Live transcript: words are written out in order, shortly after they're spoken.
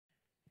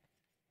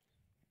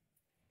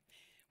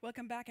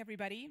Welcome back,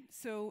 everybody.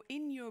 So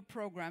in your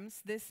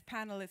programs, this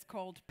panel is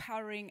called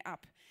Powering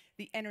Up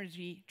the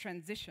Energy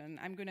Transition.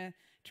 I'm going to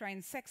try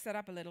and sex that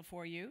up a little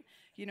for you.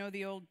 You know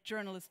the old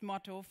journalist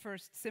motto,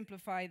 first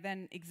simplify,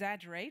 then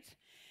exaggerate.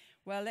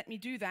 Well, let me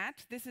do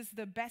that. This is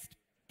the best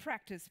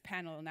practice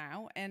panel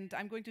now, and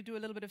I'm going to do a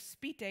little bit of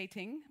speed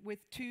dating with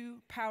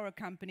two power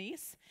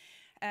companies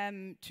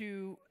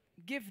to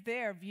give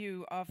their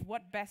view of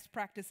what best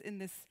practice in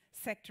this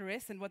sector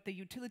is and what the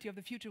utility of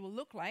the future will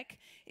look like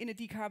in a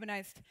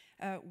decarbonized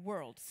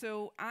world.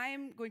 So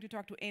I'm going to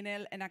talk to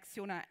Enel and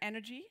ACCIONA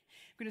Energy.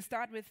 I'm going to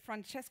start with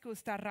Francesco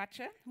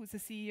Starace, who's the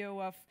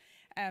CEO of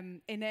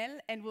Enel,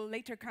 and we'll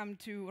later come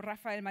to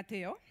Rafael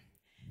Mateo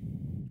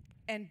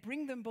and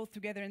bring them both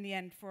together in the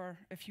end for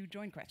a few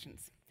joint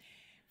questions.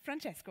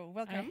 Francesco,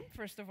 welcome,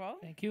 first of all.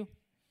 Thank you.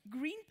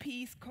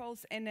 Greenpeace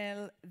calls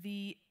Enel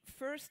the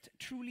first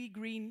truly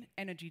green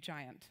energy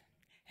giant.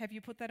 Have you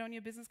put that on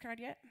your business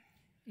card yet?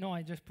 No,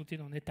 I just put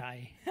it on the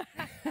tie.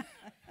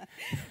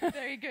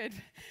 Very good,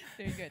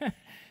 very good.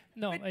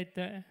 No,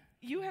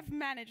 you have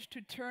managed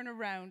to turn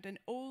around an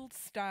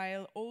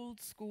old-style,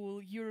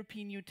 old-school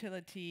European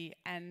utility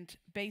and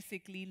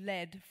basically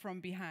led from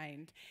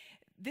behind.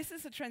 This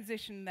is a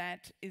transition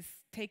that is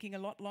taking a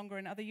lot longer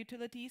in other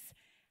utilities.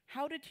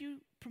 How did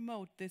you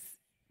promote this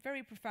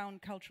very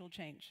profound cultural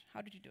change?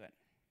 How did you do it?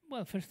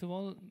 Well, first of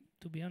all,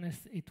 to be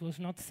honest, it was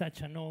not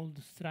such an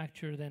old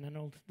structure than an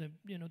old.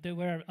 There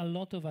were a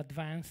lot of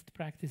advanced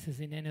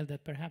practices in Enel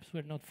that perhaps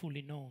were not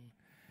fully known.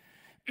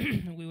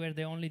 We were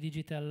the only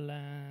digital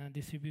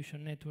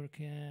distribution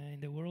network in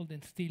the world,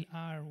 and still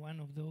are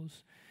one of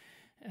those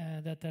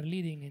that are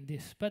leading in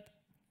this. But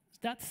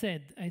that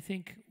said, I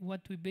think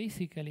what we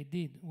basically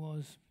did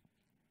was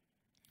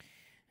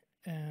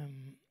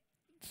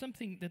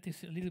something that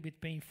is a little bit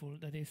painful.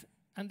 That is,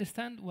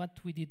 understand what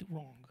we did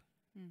wrong,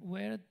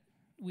 where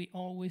we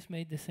always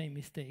made the same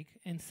mistake,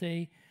 and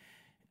say,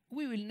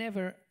 we will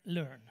never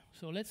learn,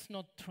 so let's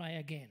not try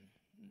again.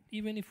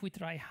 Even if we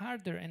try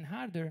harder and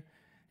harder,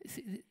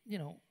 you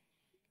know,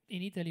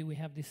 in Italy we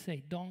have this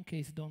say,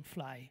 donkeys don't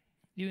fly,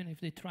 even if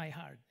they try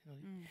hard. You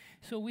know.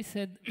 So we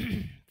said,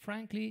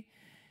 frankly,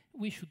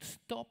 we should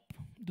stop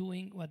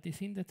doing what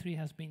this industry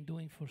has been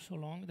doing for so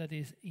long, that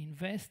is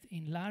invest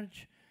in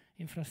large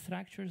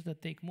infrastructures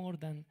that take more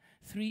than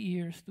 3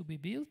 years to be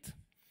built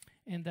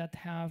and that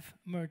have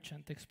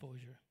merchant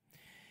exposure.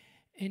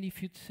 And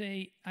if you'd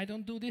say, I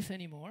don't do this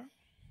anymore,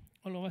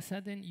 all of a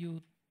sudden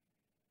you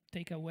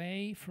take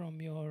away from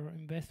your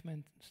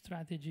investment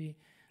strategy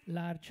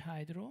large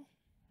hydro,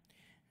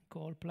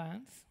 coal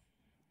plants,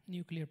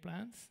 nuclear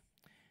plants,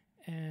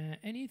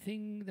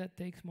 anything that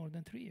takes more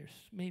than 3 years,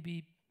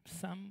 maybe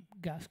some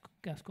gas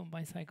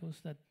combined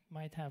cycles that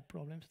might have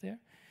problems there.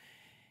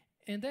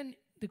 And then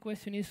the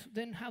question is,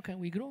 then how can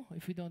we grow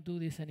if we don't do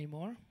this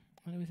anymore?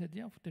 And we said,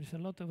 yeah, there's a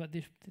lot of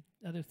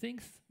other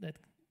things that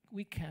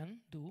we can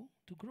do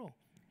to grow.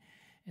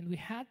 And we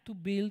had to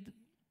build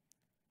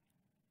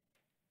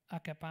a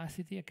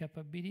capacity, a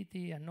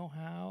capability, a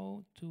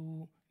know-how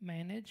to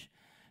manage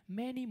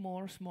many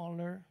more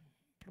smaller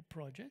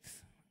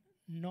projects,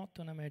 not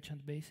on a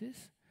merchant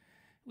basis,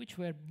 which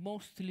were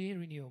mostly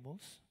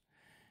renewables.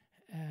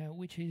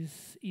 Which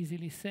is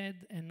easily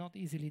said and not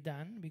easily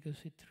done,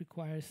 because it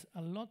requires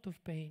a lot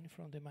of pain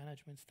from the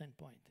management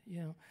standpoint. You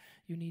know,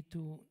 you need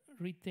to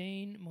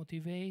retain,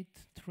 motivate,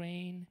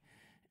 train,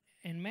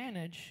 and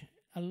manage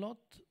a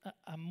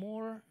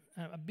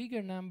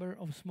bigger number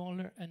of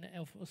smaller and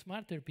of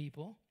smarter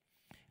people,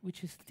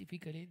 which is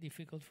typically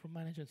difficult from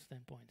management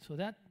standpoint. So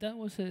that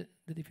was the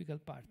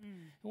difficult part.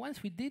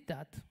 Once we did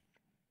that,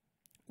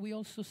 we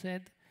also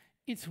said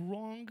it's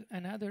wrong.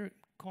 Another,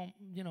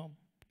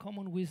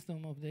 common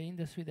wisdom of the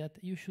industry that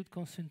you should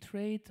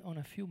concentrate on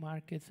a few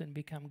markets and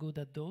become good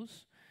at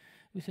those.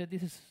 We said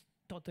this is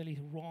totally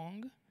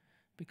wrong,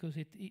 because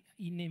it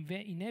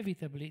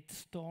inevitably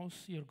stalls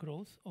your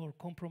growth or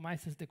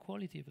compromises the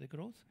quality of the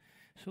growth.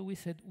 So we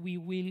said we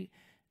will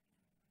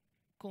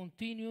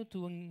continue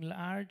to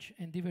enlarge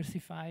and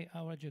diversify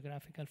our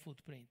geographical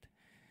footprint.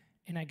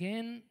 And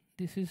again,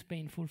 this is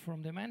painful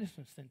from the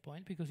management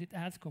standpoint, because it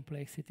adds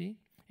complexity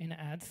and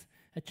adds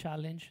a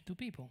challenge to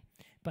people.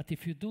 But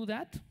if you do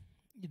that,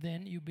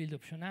 then you build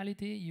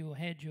optionality, you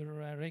hedge your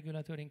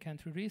regulatory and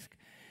country risk,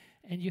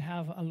 and you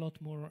have a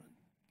lot more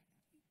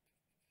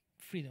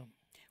freedom.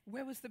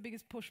 Where was the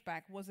biggest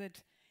pushback? Was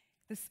it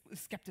the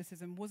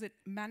skepticism? Was it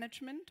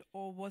management,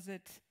 or was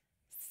it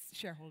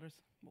shareholders?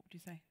 What would you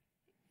say?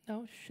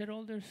 No,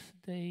 shareholders,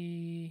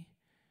 they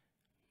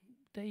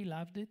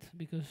loved it,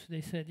 because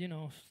they said,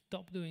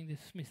 stop doing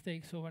these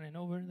mistakes over and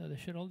over. The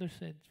shareholders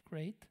said,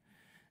 great.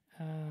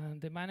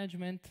 The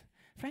management,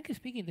 frankly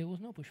speaking, there was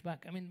no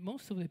pushback. I mean,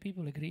 most of the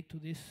people agreed to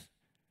this.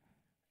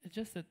 It's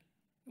just that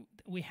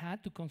we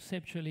had to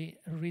conceptually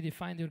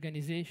redefine the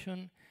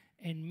organization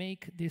and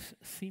make these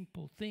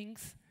simple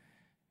things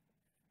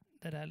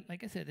that are,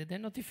 like I said, they're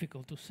not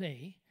difficult to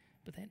say,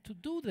 but then to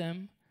do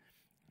them,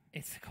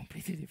 it's a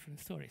completely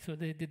different story. So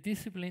the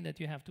discipline that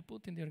you have to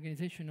put in the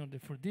organization in order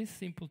for these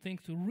simple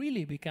things to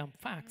really become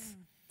facts,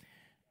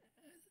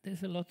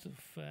 there's a lot of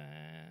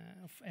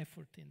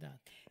effort in that.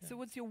 So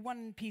what's your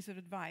one piece of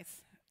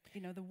advice,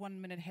 you know, the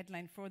 1-minute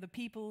headline for the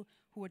people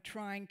who are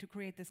trying to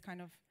create this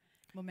kind of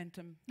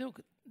momentum?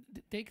 Look,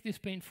 take this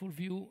painful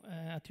view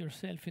at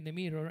yourself in the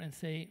mirror and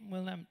say,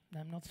 well, I'm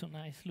not so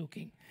nice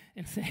looking,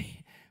 and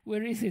say,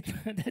 where is it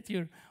that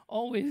you're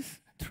always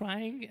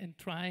trying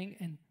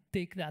and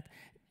take that.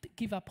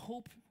 Give up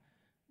hope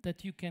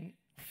that you can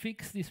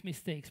fix these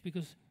mistakes,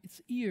 because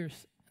it's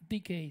years,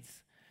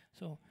 decades.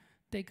 So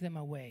take them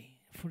away,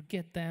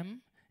 forget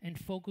them, and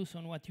focus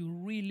on what you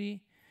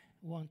really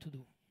want to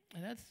do.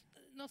 And that's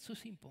not so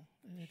simple.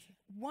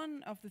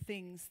 One of the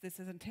things this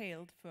has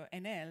entailed for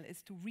Enel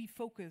is to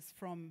refocus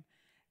from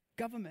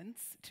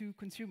governments to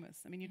consumers.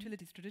 I mean,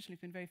 utilities traditionally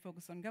have been very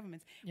focused on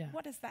governments. Yeah.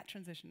 What has that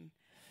transition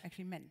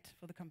actually meant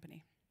for the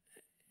company?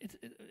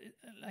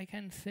 I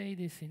can say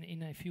this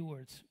in a few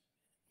words.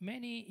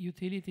 Many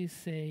utilities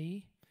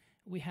say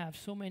we have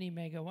so many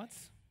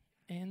megawatts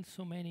and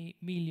so many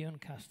million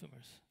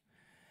customers.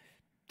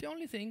 The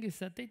only thing is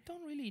that they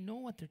don't really know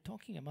what they're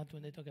talking about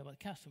when they talk about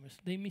customers.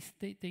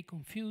 They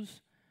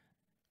confuse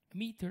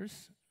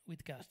meters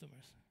with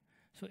customers.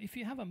 So if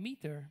you have a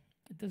meter,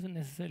 it doesn't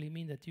necessarily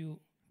mean that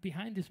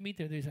behind this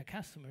meter there is a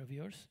customer of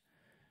yours.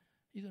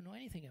 You don't know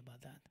anything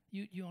about that.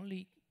 You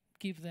only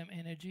give them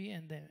energy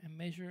and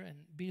measure and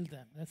bill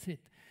them. That's it.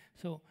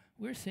 So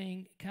we're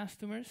saying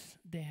customers,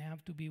 they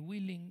have to be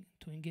willing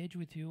to engage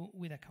with you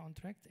with a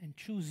contract and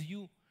choose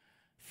you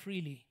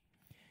freely.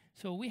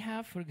 So we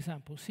have, for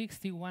example,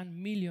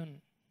 61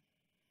 million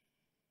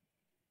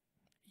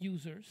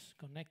users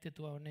connected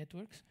to our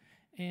networks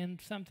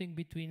and something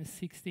between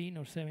 16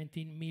 or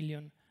 17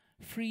 million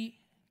free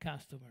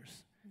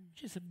customers,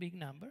 which is a big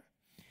number.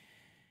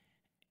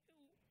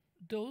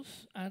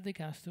 Those are the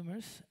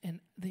customers, and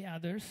the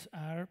others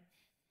are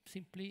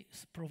simply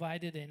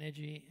provided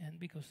energy, and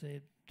because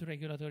the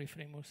regulatory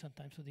framework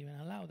sometimes don't even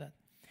allow that.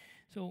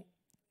 So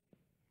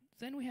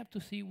then we have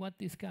to see what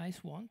these guys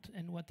want,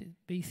 and what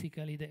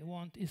basically they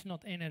want is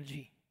not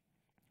energy.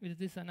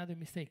 This is another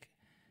mistake.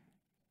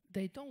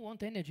 They don't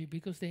want energy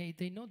because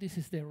they know this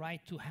is their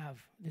right to have.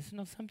 This is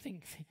not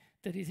something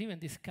that is even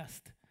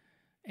discussed.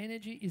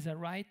 Energy is a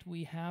right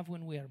we have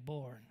when we are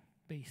born,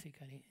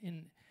 basically,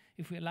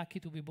 if we're lucky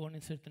to be born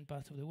in certain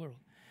parts of the world.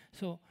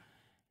 So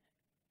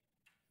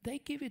they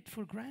give it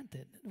for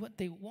granted. What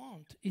they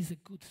want is a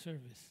good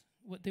service.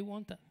 What they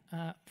want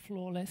a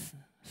flawless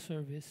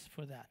service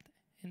for that.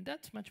 And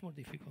that's much more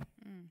difficult.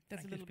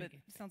 That's a little bit,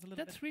 sounds a little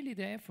bit. That's really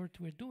the effort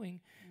we're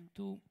doing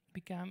to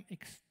become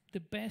the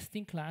best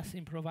in class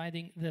in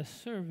providing the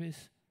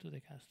service to the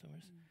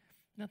customers.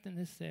 Not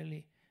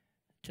necessarily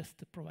just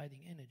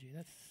providing energy.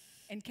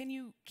 And can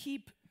you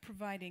keep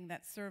providing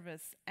that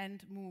service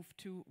and move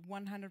to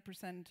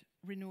 100%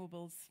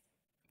 renewables,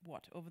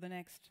 over the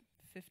next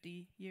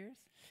 50 years?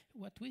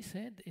 What we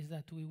said is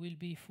that we will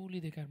be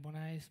fully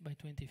decarbonized by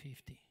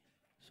 2050.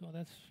 So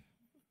that's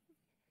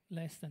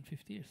less than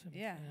 50 years.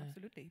 Yeah,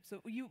 absolutely.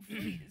 So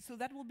so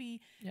that will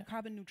be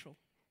carbon neutral.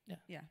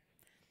 Yeah.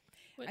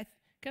 Well,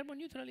 carbon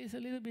neutral is a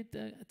little bit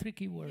a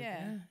tricky word.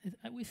 Yeah.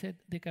 We said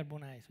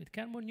decarbonize. With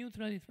carbon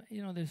neutral,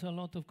 there's a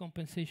lot of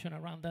compensation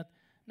around that.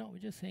 No, we're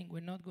just saying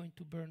we're not going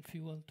to burn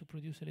fuel to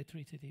produce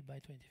electricity by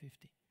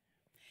 2050.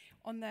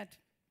 On that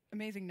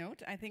amazing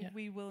note, I think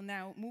we will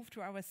now move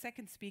to our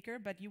second speaker,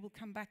 but you will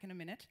come back in a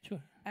minute.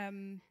 Sure.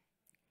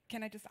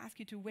 Can I just ask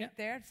you to wait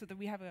there so that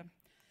we have a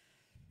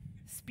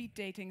speed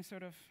dating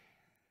sort of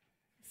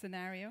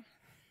scenario?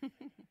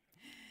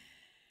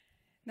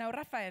 Now,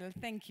 Rafael,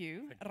 thank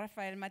you.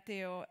 Rafael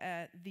Mateo,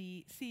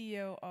 the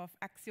CEO of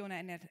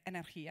ACCIONA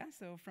Energía,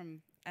 so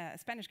from a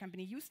Spanish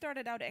company. You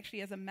started out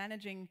actually as a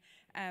managing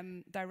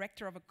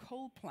director of a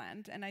coal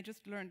plant, and I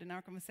just learned in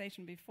our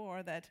conversation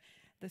before that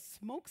the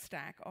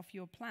smokestack of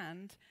your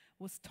plant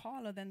was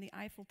taller than the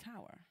Eiffel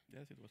Tower.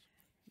 Yes, it was.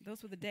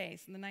 Those were the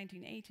days in the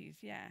 1980s,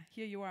 yeah.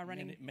 Here you are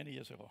running... Many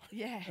years ago.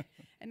 Yeah,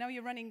 and now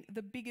you're running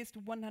the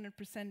biggest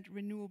 100%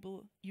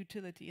 renewable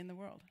utility in the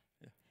world.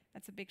 Yeah.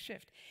 That's a big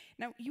shift.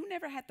 Now, you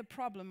never had the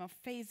problem of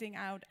phasing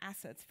out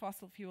assets,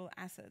 fossil fuel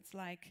assets,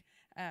 like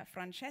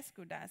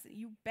Francesco does.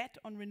 You bet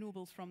on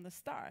renewables from the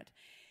start.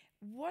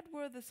 What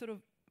were the sort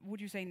of,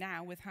 would you say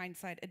now, with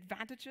hindsight,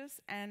 advantages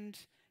and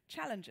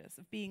challenges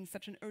of being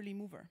such an early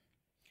mover?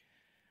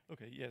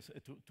 Okay, yes,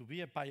 to be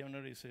a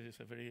pioneer is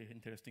a very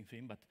interesting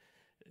thing, but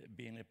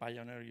being a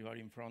pioneer, you are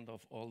in front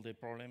of all the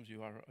problems,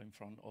 you are in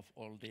front of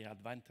all the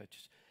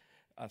advantages.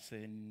 As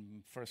a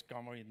first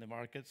comer in the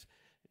markets,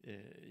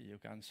 you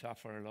can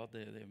suffer a lot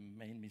the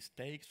main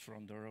mistakes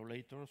from the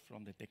regulators,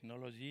 from the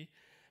technology,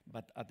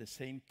 but at the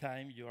same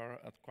time, you are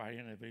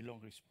acquiring a very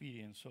long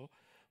experience. So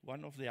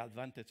one of the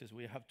advantages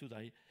we have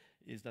today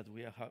is that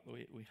we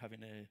have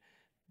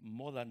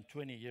more than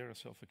 20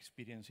 years of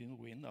experience in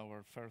wind.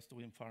 Our first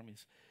wind farm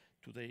is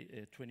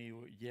today 20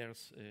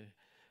 years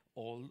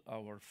old.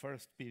 Our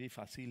first PV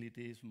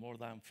facility is more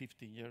than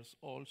 15 years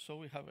old. So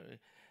we have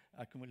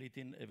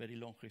accumulating a very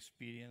long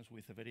experience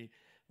with a very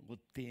good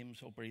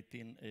teams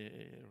operating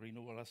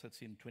renewable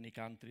assets in 20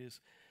 countries,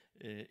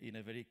 in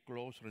a very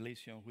close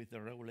relation with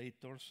the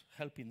regulators,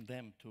 helping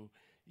them to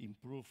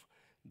improve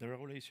the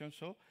regulation.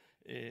 So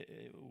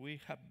we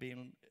have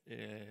been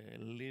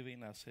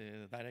living as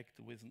a direct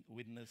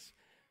witness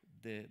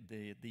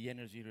the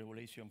energy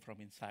regulation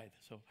from inside.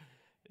 So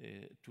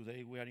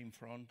today we are in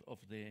front of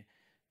the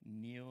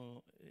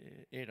new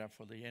era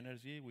for the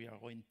energy. We are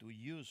going to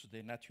use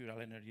the natural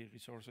energy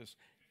resources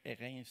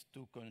against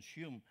to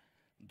consume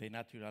the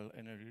natural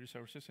energy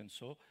resources, and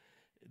so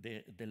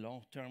the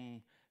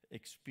long-term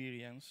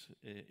experience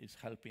is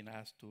helping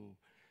us to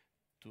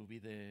be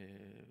the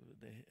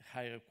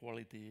higher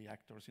quality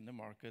actors in the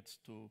markets,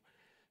 to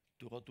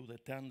go to the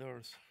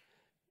tenders,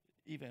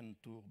 even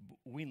to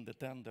win the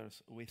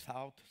tenders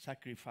without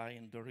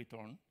sacrificing the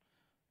return.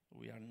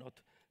 We are not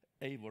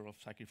able of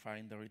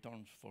sacrificing the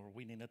returns for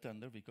winning a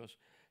tender because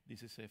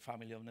this is a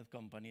family-owned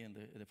company, and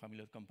the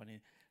family-owned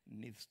company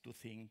needs to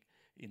think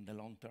in the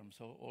long term.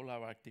 So all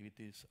our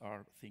activities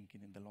are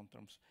thinking in the long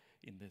terms,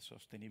 in the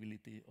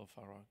sustainability of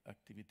our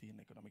activity in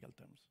economical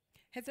terms.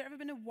 Has there ever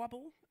been a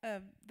wobble,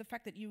 the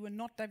fact that you were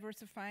not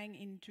diversifying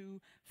into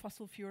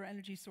fossil fuel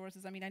energy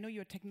sources? I mean, I know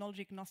you're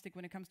technology agnostic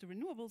when it comes to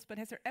renewables, but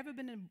has there ever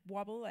been a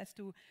wobble as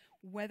to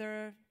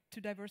whether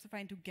to diversify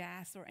into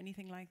gas or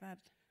anything like that?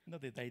 No,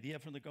 the idea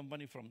from the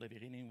company from the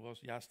beginning was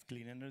just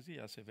clean energy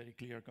as a very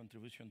clear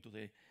contribution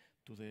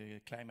to the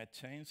climate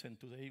change. And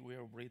today we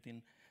are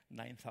operating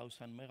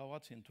 9,000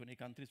 megawatts in 20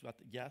 countries, but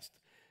just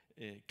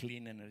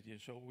clean energy.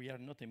 So we are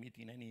not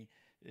emitting any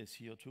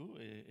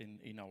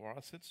CO2 in our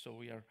assets. So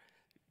we are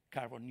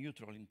carbon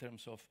neutral in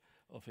terms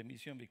of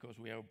emission because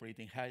we are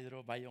operating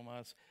hydro,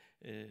 biomass,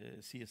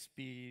 C.E.O,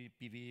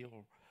 PV,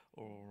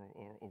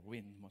 or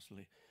wind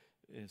mostly.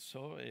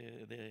 So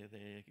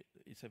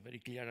it's a very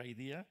clear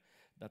idea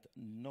that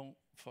no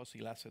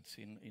fossil assets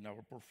in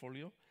our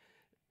portfolio,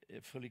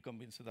 fully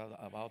convinced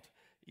about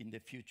in the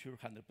future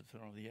 100%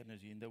 of the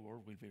energy in the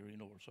world will be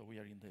renewable. So we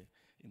are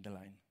in the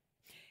line.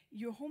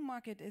 Your home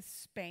market is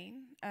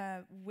Spain,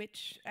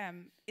 which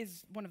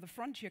is one of the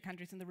frontier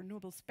countries in the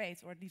renewable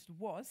space, or at least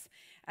was,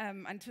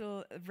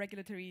 until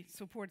regulatory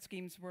support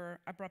schemes were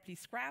abruptly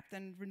scrapped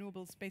and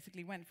renewables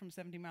basically went from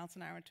 70 miles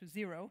an hour to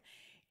 0.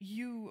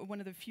 You are one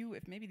of the few,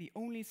 if maybe the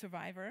only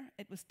survivor.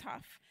 It was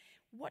tough.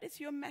 What is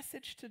your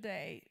message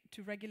today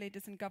to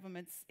regulators and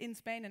governments in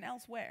Spain and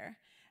elsewhere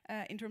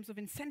in terms of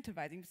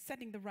incentivizing,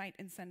 setting the right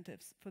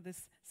incentives for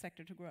this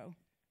sector to grow?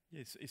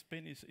 Yes,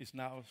 Spain is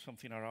now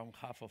something around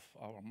half of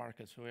our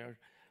markets where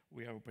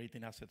we are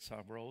operating assets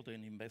abroad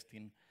and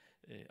investing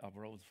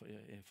abroad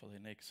for the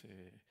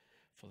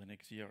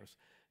next years.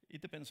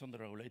 It depends on the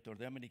regulator.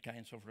 There are many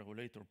kinds of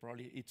regulator.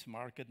 Probably each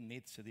market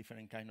needs a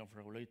different kind of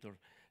regulator.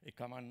 A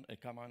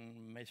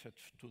common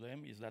message to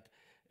them is that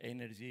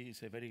energy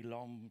is a very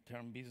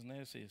long-term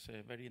business. It's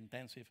a very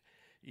intensive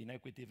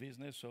inequity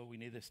business, so we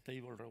need a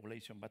stable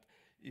regulation. But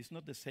it's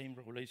not the same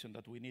regulation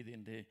that we need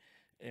in the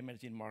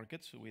emerging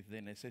markets with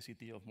the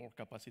necessity of more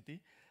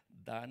capacity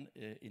than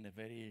in a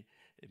very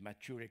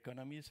mature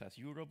economies as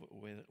Europe,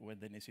 where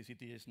the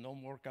necessity is no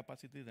more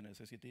capacity, the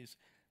necessity is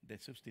the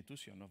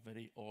substitution of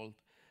very old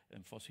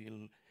and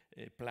fossil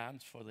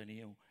plants for the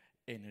new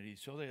energy.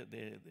 So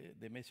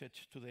the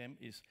message to them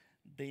is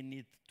they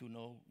need to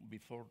know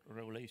before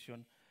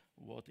regulation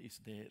what is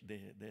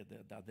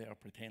that they are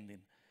pretending.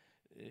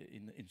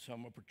 In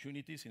some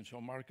opportunities, in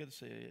some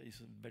markets,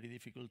 it's very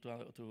difficult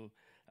to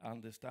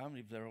understand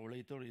if the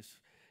regulator is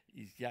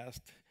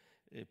just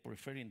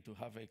preferring to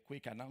have a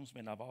quick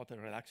announcement about a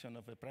reduction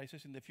of the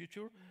prices in the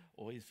future,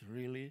 or is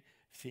really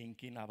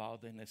thinking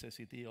about the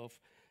necessity of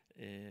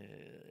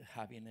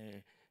having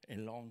a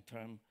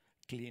long-term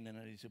clean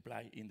energy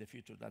supply in the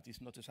future. That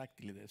is not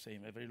exactly the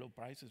same. A very low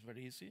price is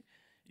very easy.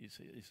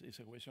 It's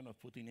a question of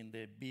putting in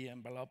the B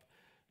envelope.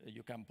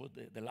 You can put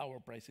the lower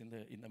price in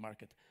the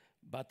market.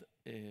 But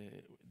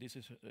this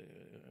is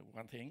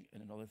one thing,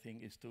 and another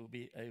thing is to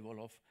be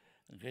able of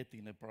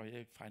getting a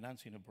project,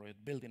 financing a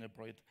project, building a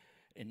project,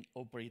 and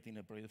operating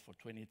a project for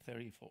 20,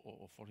 30,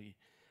 or 40,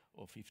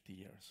 or 50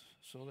 years.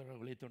 So the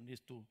regulator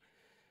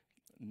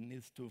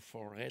needs to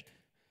forget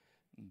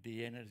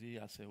the energy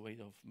as a way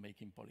of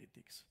making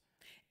politics.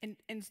 And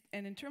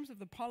in terms of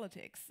the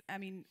politics, I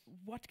mean,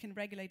 what can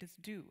regulators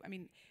do? I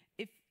mean,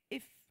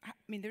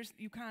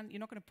 you're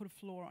not going to put a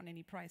floor on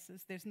any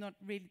prices. There's not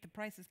really, the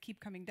prices keep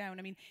coming down.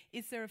 I mean,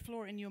 is there a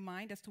floor in your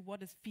mind as to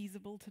what is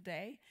feasible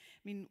today?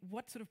 I mean,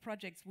 what sort of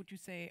projects would you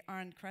say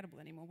aren't credible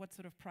anymore? What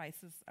sort of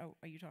prices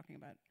are you talking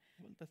about?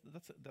 Well,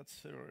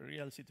 that's a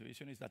real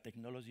situation is that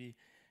technology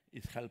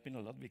is helping a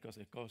lot because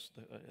the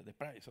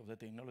price of the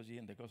technology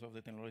and the cost of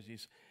the technology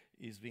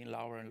is being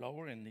lower and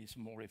lower and is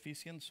more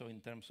efficient. So in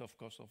terms of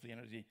cost of the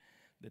energy,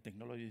 the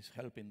technology is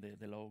helping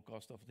the low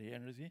cost of the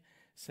energy.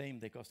 Same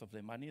the cost of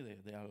the money.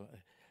 There are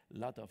a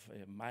lot of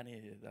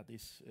money that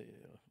is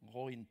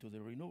going to the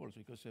renewables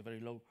because it's a very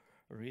low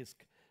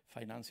risk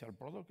financial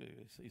product.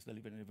 It's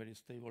delivering a very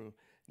stable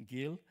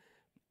yield,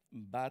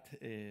 but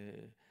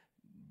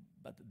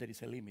there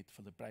is a limit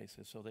for the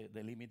prices. So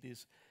the limit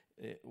is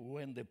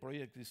when the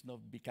project is not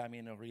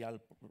becoming a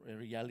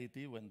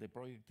reality, when the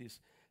project is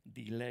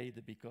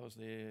delayed because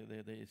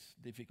it's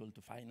difficult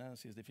to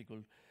finance, it's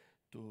difficult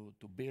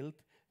to build,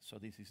 so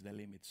this is the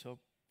limit. So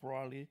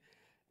probably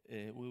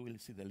we will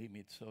see the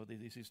limit. So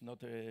this is not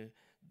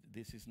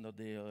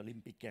the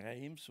Olympic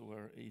Games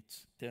where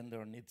each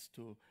tender needs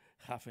to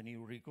have a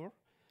new record.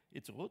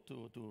 It's good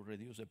to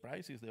reduce the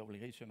price, it's the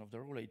obligation of the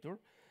regulator,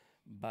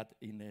 but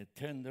in a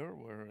tender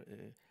where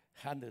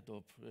hundreds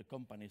of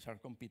companies are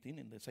competing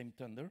in the same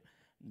tender,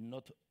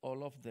 not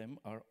all of them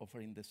are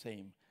offering the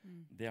same.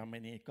 There are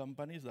many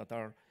companies that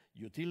are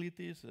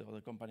utilities,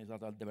 other companies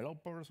that are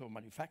developers or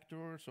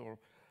manufacturers,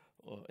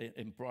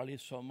 and probably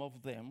some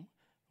of them,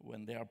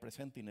 when they are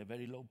presenting a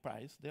very low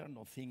price, they are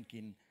not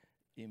thinking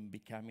in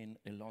becoming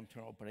a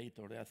long-term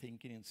operator. They are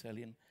thinking in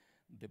selling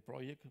the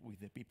project with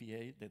the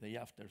PPA the day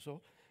after.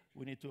 So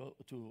we need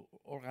to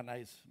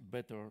organize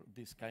better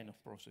this kind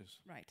of process.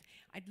 Right.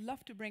 I'd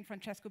love to bring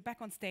Francesco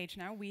back on stage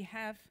now. We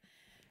have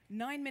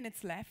 9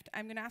 minutes left.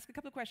 I'm going to ask a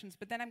couple of questions,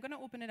 but then I'm going to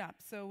open it up.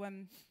 So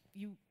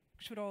you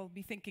should all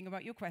be thinking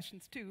about your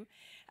questions too.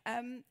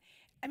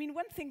 I mean,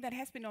 one thing that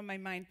has been on my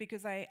mind,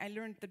 because I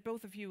learned that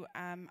both of you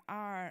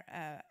are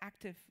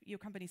active, your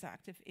companies are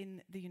active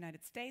in the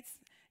United States.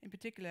 In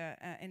particular,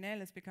 Enel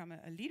has become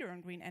a leader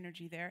on green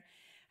energy there.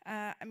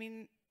 I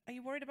mean, are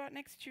you worried about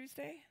next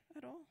Tuesday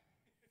at all?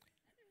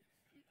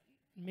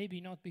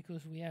 Maybe not,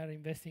 because we are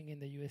investing in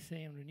the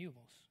USA on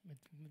renewables. But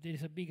there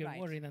is a bigger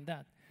worry than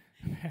that.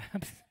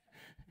 Perhaps.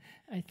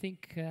 I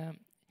think,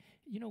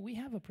 we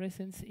have a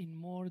presence in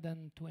more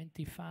than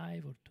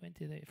 25 or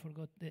 20, I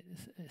forgot, the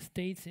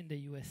states in the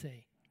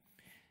USA.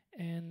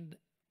 And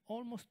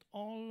almost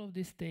all of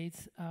these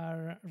states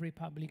are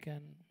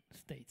Republican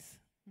states.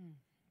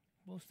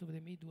 Most of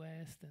the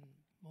Midwest and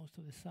most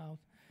of the South.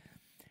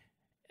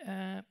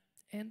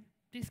 And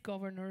these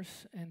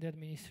governors and the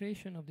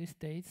administration of these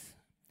states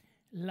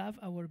love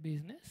our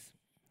business.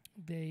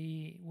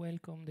 They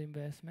welcome the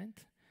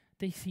investment.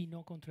 They see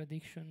no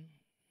contradiction.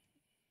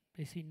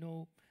 They see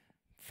no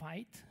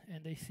fight,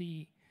 and they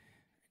see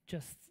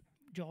just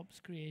jobs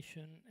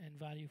creation and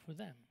value for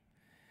them.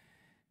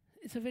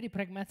 It's a very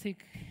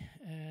pragmatic,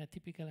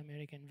 typical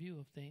American view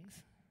of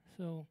things.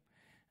 So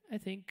I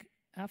think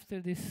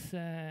after this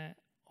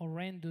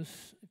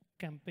horrendous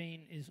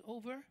campaign is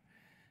over,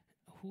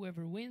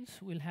 whoever wins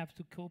will have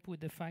to cope with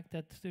the fact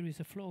that there is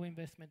a flow of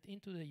investment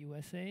into the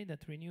USA,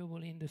 that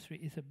renewable industry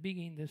is a big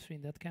industry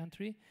in that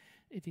country.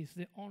 It is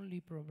the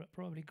only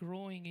probably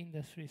growing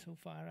industry so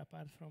far,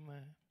 apart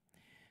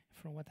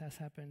from what has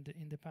happened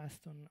in the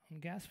past on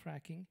gas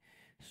fracking.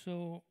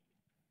 So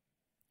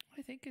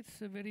I think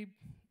it's a very,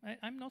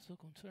 I'm not so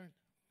concerned,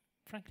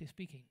 frankly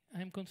speaking.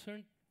 I'm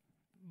concerned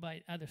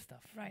by other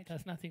stuff. Right. It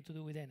has nothing to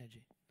do with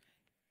energy.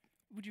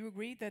 Would you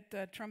agree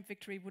that Trump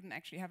victory wouldn't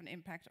actually have an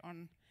impact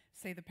on,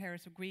 say, the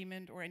Paris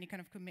Agreement or any kind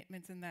of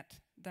commitments in that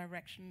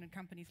direction in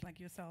companies like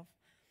yourself?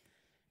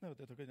 No,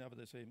 they're talking about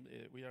the same.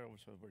 We are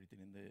also operating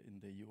in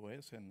the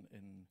US, and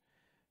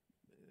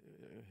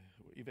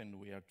even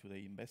we are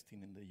today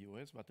investing in the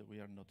US, but we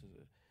are not.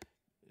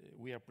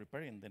 We are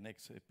preparing the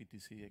next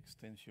PTC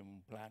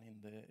extension plan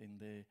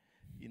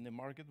in the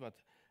market, but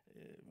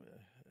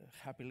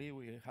happily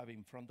we have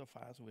in front of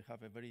us, we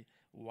have a very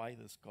wide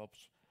scope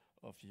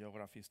of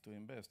geographies to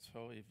invest.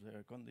 So if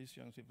the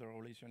conditions, if the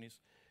regulation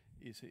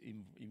is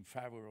in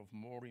favor of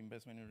more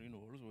investment in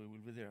renewables, we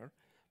will be there.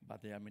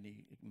 But there are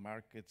many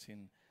markets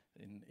in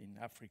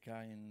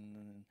Africa,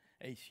 in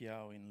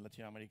Asia, or in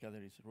Latin America.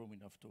 There is room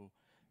enough to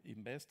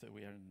invest.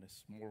 We are in a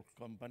small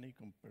company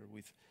compared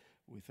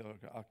with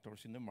other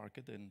actors in the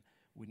market, and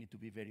we need to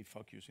be very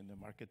focused in the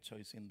market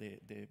choice in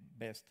the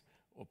best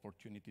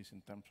opportunities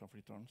in terms of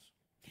returns.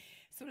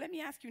 So let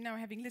me ask you now,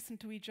 having listened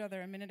to each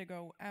other a minute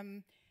ago,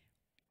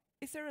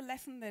 is there a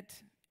lesson that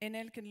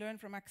Enel can learn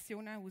from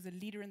ACCIONA, who's a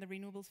leader in the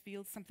renewables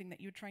field, something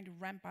that you're trying to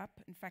ramp up,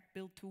 in fact,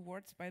 build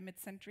towards by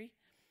mid-century?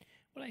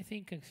 Well, I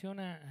think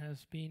ACCIONA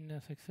has been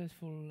a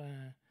successful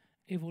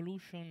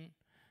evolution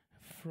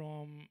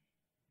from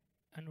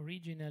an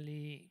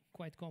originally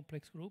quite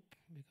complex group,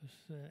 because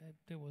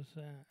there was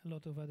a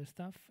lot of other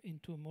stuff,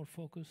 into a more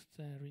focused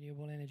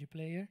renewable energy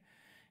player,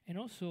 and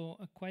also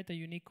quite a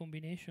unique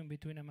combination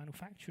between a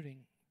manufacturing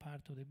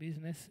part of the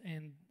business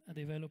and a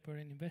developer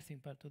and investing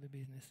part of the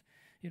business.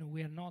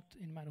 We are not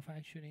in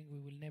manufacturing, we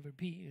will never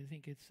be. I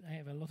think I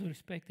have a lot of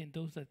respect in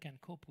those that can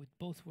cope with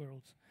both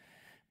worlds.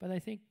 But I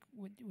think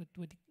what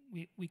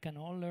we can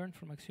all learn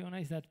from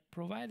ACCIONA is that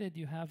provided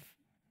you have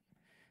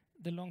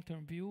the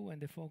long-term view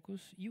and the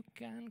focus, you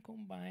can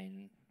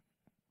combine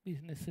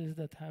businesses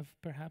that have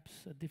perhaps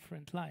a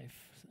different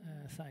life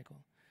cycle.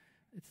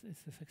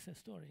 It's a success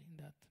story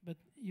in that. But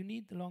you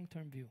need the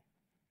long-term view.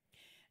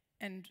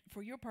 And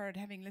for your part,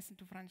 having listened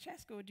to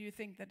Francesco, do you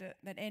think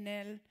that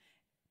Enel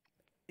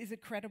is a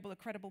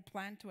credible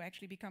plan to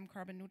actually become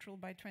carbon neutral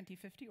by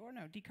 2050, or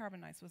no?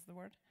 Decarbonize was the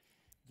word.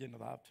 Yeah,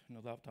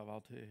 no doubt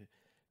about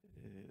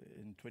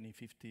in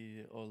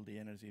 2050 all the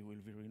energy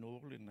will be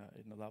renewable, and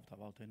no doubt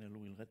about Enel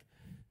will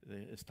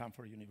get.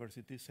 Stanford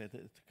University said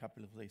a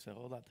couple of days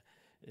ago that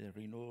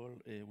renewable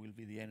will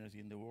be the energy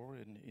in the world.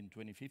 In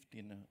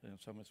 2015,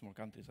 some small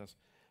countries as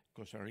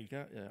Costa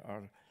Rica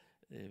are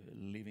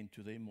living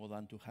today more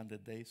than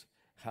 200 days,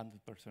 100%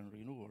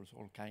 renewables,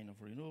 all kind of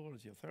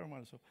renewables,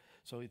 geothermal.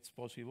 So it's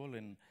possible,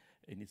 and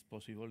it's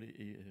possible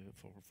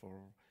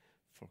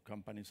for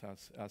companies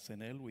as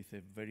Enel with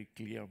a very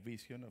clear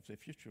vision of the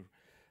future.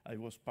 I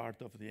was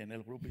part of the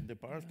Enel group in the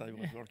past. I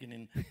was working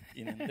in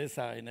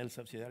Endesa, Enel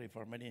subsidiary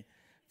for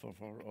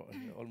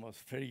almost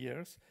 30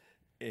 years,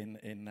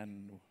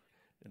 and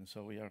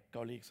so we are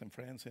colleagues and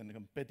friends and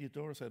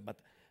competitors,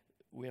 but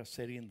we are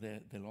setting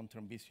the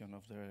long-term vision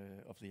of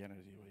the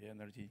energy. The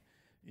energy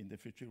in the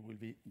future will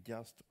be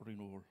just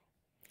renewable.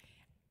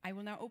 I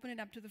will now open it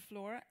up to the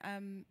floor.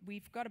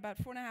 We've got about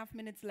 4.5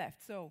 minutes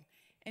left, so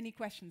any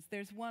questions?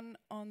 There's one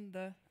on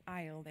the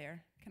aisle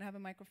there. Can I have a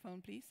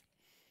microphone, please?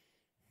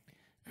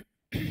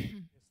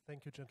 Yes,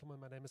 thank you, gentlemen.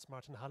 My name is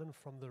Martin Hallen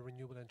from the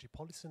Renewable Energy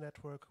Policy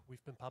Network.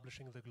 We've been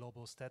publishing the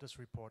Global Status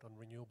Report on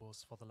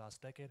renewables for the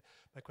last decade.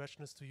 My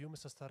question is to you,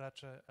 Mr.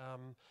 Starace. I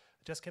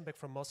just came back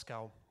from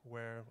Moscow,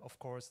 where, of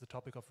course, the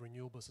topic of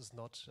renewables is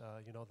not,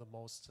 the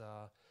most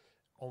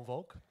en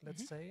vogue,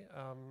 let's say,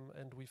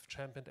 and we've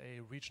championed a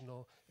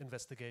regional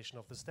investigation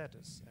of the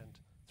status. And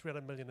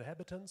 300 million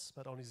inhabitants,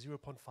 but only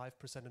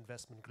 0.5%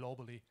 investment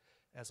globally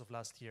as of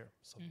last year.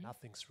 So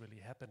nothing's really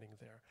happening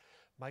there.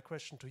 My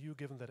question to you,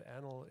 given that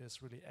Enel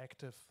is really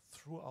active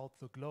throughout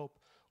the globe,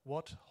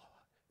 what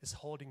is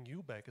holding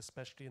you back,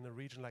 especially in a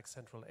region like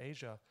Central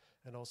Asia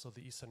and also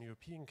the Eastern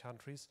European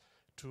countries,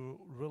 to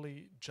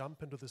really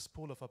jump into this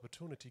pool of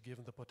opportunity,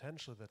 given the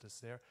potential that is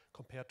there,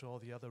 compared to all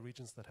the other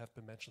regions that have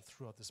been mentioned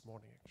throughout this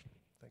morning, actually?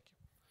 Thank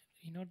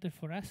you. In order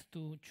for us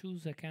to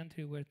choose a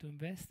country where to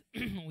invest,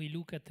 we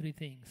look at 3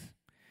 things.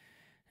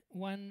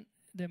 One,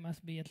 there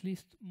must be at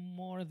least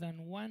more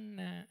than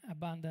one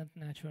abundant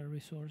natural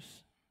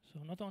resource. So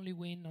not only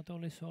wind, not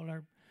only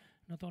solar,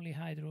 not only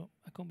hydro,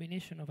 a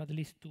combination of at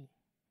least 2.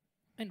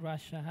 And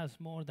Russia has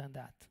more than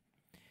that.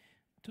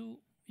 2,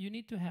 you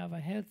need to have a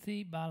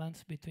healthy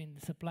balance between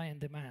supply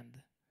and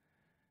demand.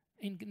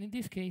 In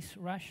this case,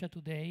 Russia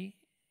today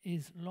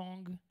is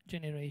long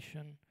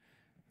generation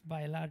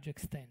by a large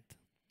extent.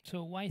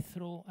 So why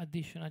throw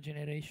additional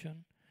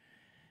generation?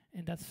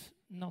 And that's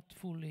not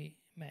fully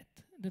met.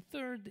 The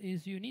third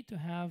is you need to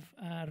have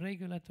a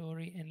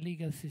regulatory and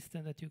legal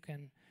system that you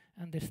can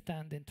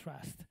understand and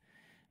trust.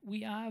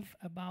 We have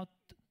about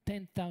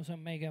 10,000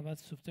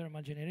 megawatts of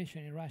thermal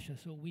generation in Russia,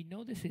 so we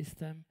know the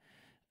system.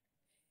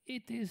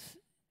 It is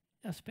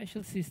a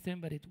special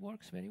system, but it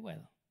works very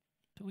well.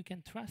 So we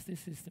can trust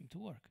this system to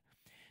work.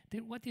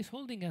 What is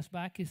holding us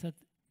back is that,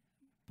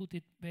 put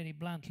it very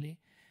bluntly,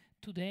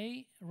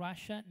 today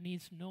Russia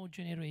needs no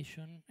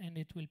generation, and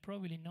it will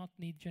probably not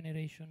need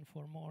generation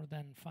for more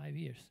than 5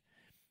 years,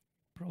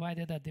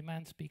 provided that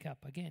demands pick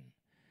up again.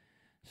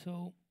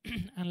 So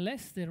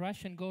unless the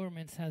Russian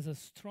government has a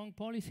strong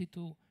policy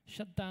to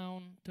shut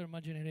down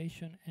thermal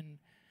generation and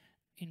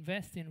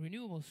invest in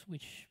renewables,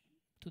 which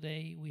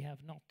today we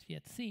have not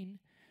yet seen,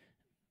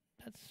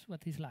 that's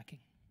what is lacking.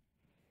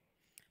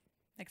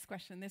 Next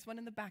question. There's one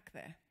in the back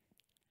there.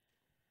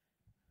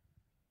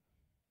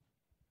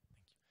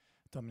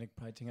 Dominic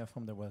Breitinger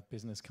from the World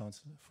Business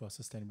Council for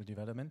Sustainable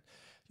Development.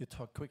 You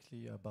talked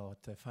quickly about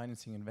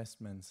financing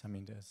investments. I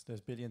mean,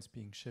 there's billions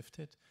being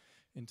shifted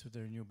into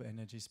the renewable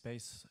energy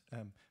space,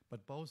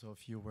 but both of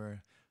you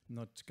were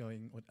not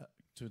going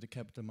to the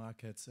capital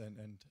markets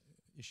and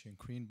issuing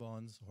green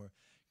bonds or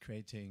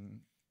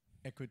creating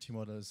equity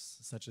models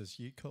such as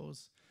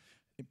C.E.Os,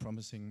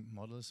 promising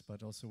models,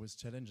 but also with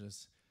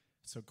challenges.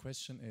 So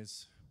question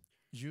is,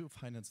 you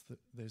finance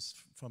this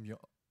from your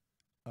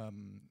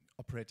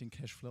operating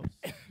cash flows,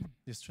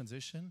 this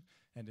transition,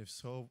 and if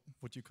so,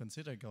 would you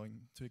consider going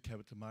to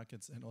capital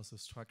markets and also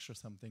structure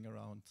something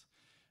around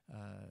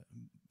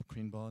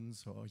green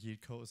bonds or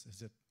yield-cos?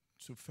 Is it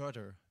to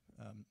further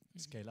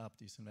scale up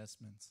these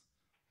investments?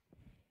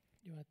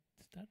 You want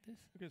to start this?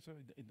 Okay, so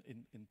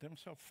in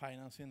terms of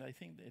financing, I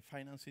think the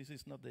finances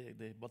is not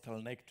the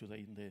bottleneck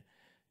today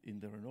in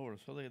the renewable.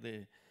 So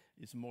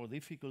it's more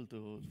difficult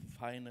to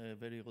find a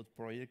very good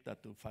project than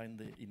to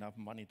find enough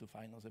money to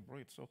finance a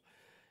project. So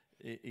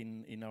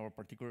in our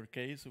particular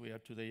case, we are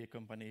today a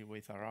company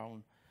with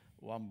around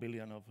 $1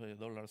 billion of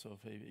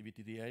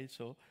EBITDA.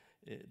 So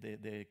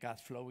the cash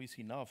flow is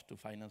enough to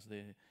finance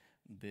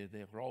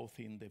the growth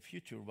in the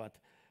future. But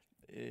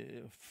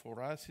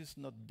for us, it's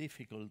not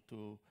difficult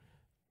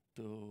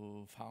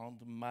to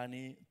find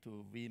money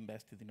to be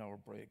invested in our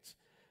projects.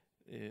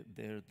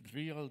 The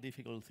real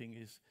difficult thing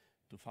is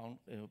to find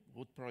a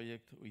good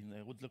project in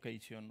a good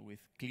location with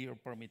clear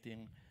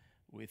permitting,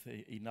 with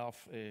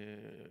enough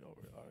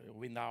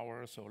wind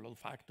hours or load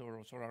factor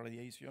or solar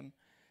radiation,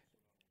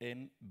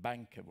 and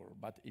bankable.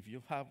 But if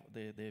you have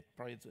the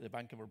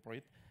bankable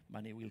project,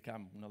 money will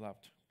come, no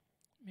doubt.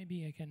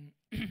 Maybe I can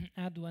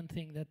add one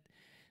thing, that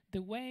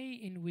the way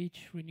in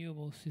which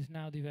renewables is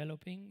now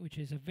developing, which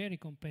is a very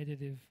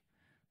competitive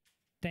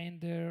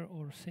tender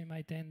or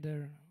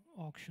semi-tender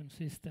auction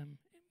system,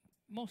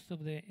 most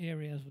of the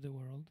areas of the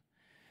world,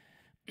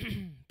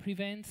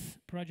 prevents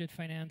project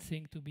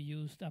financing to be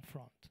used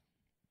upfront,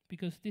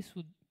 because this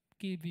would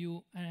give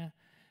you a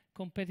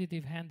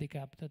competitive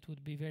handicap that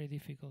would be very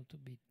difficult to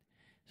beat.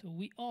 So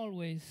we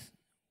always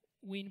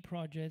win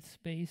projects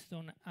based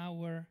on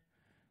our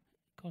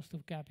cost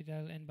of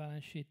capital and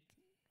balance sheet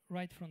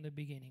right from the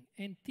beginning.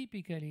 And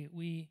typically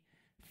we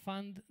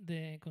fund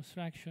the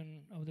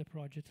construction of the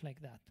project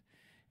like that.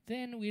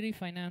 Then we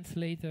refinance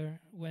later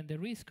when the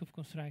risk of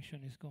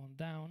construction is gone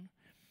down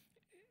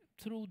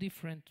through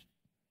different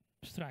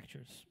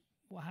structures.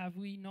 Have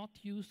we not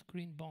used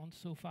green bonds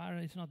so far?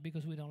 It's not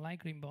because we don't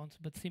like green bonds,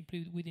 but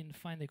simply we didn't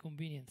find a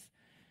convenience.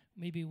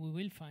 Maybe we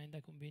will find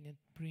a convenient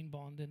green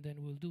bond and then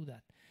we'll do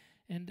that.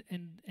 And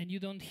you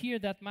don't hear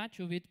that much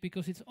of it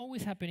because it's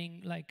always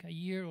happening like a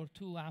year or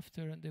two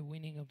after the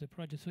winning of the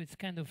project. So it's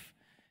kind of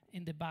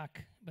in the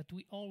back, but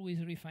we always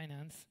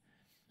refinance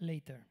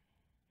later.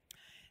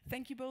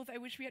 Thank you both. I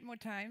wish we had more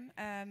time.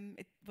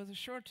 It was a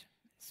short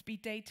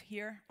speed date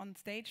here on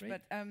stage, Great.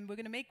 but we're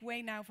going to make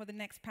way now for the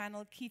next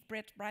panel, Keith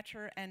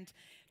Bratcher and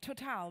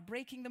Total,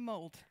 Breaking the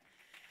Mold.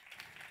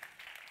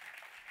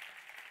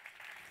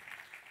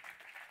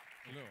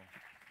 Hello.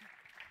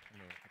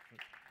 Hello.